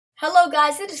Hello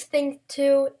guys, it is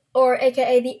Thing2, or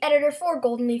aka the editor for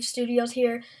Golden Leaf Studios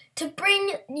here, to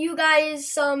bring you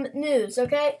guys some news,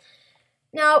 okay?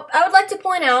 Now, I would like to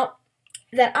point out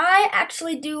that I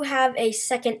actually do have a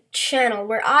second channel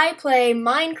where I play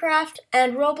Minecraft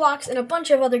and Roblox and a bunch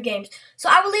of other games. So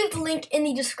I will leave the link in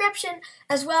the description,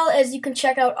 as well as you can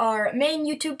check out our main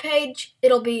YouTube page.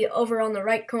 It'll be over on the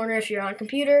right corner if you're on a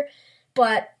computer,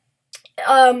 but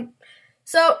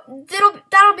so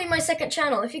that'll be my second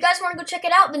channel. If you guys want to go check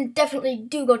it out, then definitely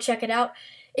do go check it out.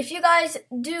 If you guys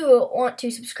do want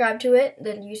to subscribe to it,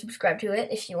 then you subscribe to it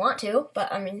if you want to.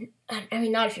 But I mean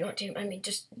not if you want to. I mean,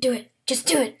 just do it. Just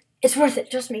do it. It's worth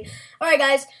it. Trust me. All right,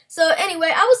 guys. So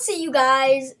anyway, I will see you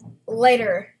guys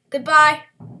later. Goodbye.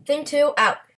 Thing2 out.